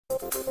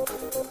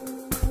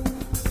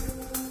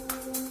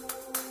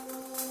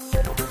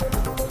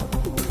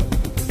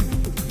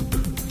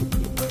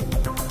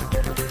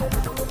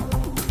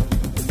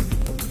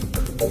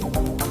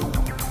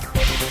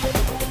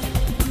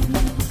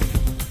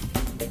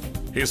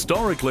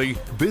Historically,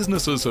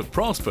 businesses have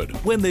prospered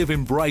when they've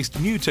embraced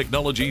new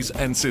technologies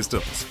and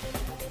systems.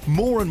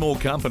 More and more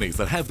companies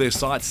that have their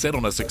sights set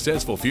on a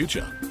successful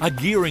future are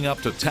gearing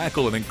up to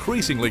tackle an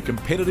increasingly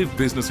competitive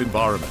business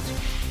environment.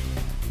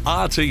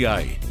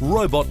 RTA,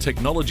 Robot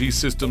Technology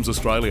Systems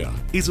Australia,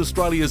 is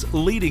Australia's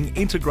leading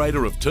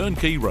integrator of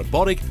turnkey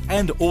robotic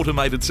and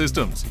automated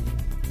systems.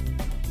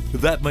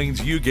 That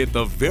means you get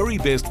the very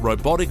best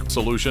robotic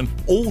solution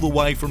all the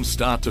way from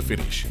start to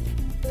finish.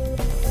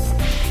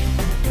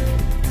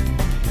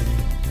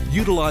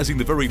 Utilising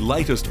the very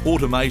latest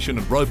automation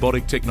and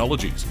robotic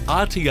technologies,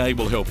 RTA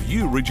will help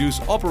you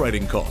reduce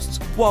operating costs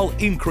while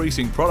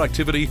increasing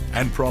productivity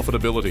and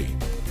profitability.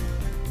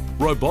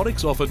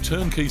 Robotics offer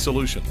turnkey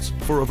solutions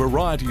for a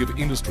variety of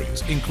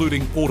industries,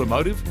 including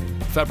automotive,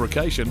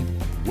 fabrication,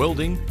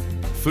 welding,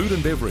 food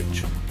and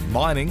beverage,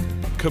 mining,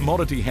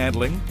 commodity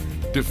handling,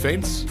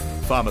 defence,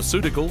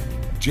 pharmaceutical,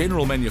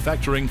 general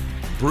manufacturing,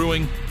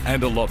 brewing,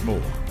 and a lot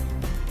more.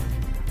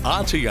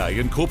 RTA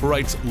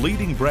incorporates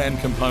leading brand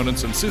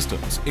components and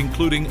systems,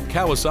 including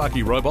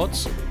Kawasaki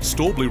robots,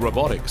 Staubli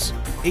robotics,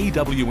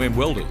 EWM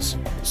welders,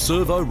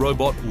 Servo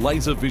robot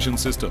laser vision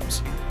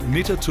systems,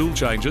 Nitta tool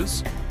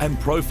changers, and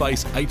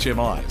Proface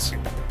HMIs.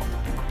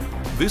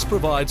 This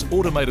provides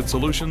automated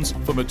solutions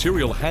for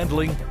material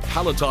handling,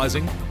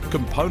 palletising,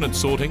 component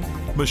sorting,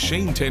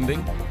 machine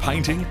tending,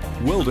 painting,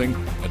 welding,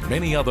 and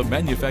many other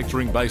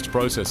manufacturing-based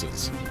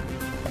processes.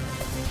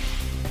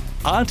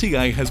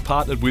 RTA has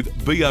partnered with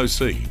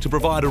BOC to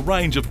provide a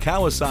range of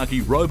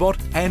Kawasaki robot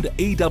and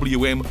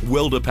EWM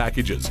welder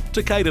packages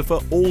to cater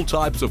for all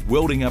types of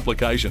welding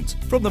applications,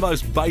 from the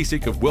most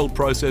basic of weld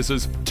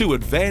processes to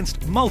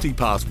advanced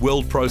multi-pass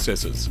weld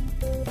processes.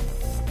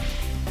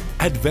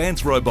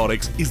 Advanced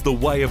robotics is the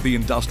way of the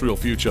industrial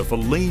future for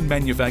lean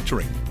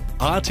manufacturing.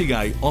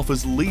 RTA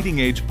offers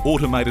leading-edge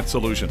automated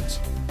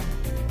solutions.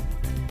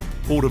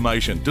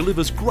 Automation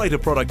delivers greater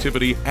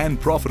productivity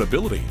and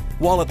profitability,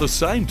 while at the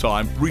same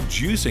time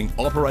reducing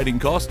operating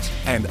costs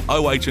and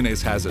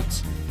OH&S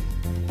hazards.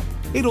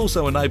 It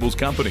also enables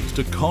companies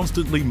to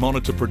constantly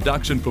monitor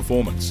production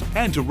performance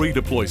and to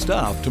redeploy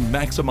staff to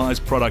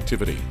maximise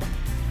productivity.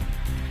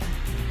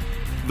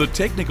 The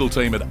technical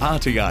team at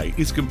RTA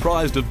is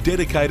comprised of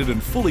dedicated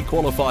and fully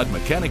qualified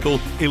mechanical,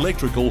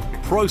 electrical,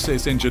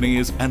 process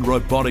engineers and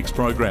robotics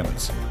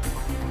programmers.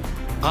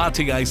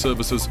 RTA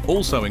services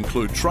also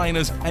include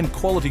trainers and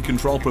quality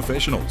control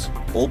professionals,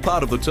 all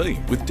part of the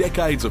team with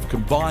decades of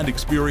combined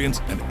experience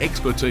and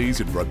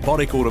expertise in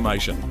robotic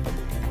automation.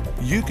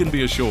 You can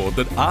be assured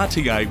that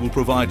RTA will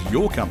provide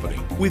your company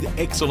with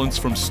excellence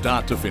from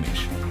start to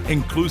finish,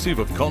 inclusive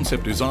of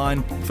concept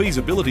design,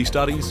 feasibility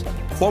studies,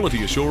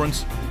 quality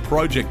assurance,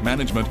 project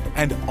management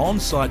and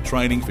on-site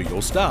training for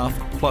your staff,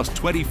 plus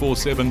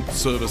 24/7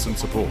 service and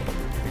support.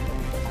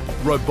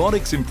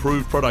 Robotics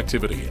improve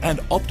productivity and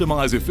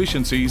optimise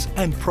efficiencies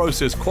and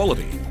process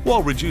quality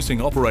while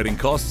reducing operating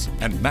costs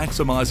and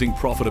maximising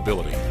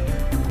profitability.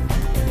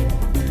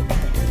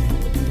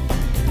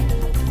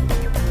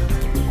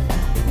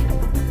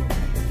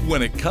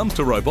 When it comes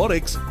to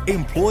robotics,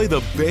 employ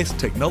the best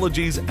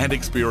technologies and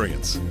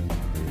experience.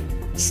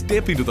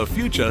 Step into the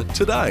future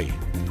today.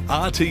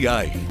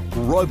 RTA,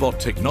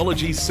 Robot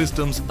Technology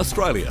Systems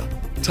Australia,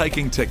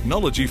 taking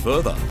technology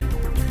further.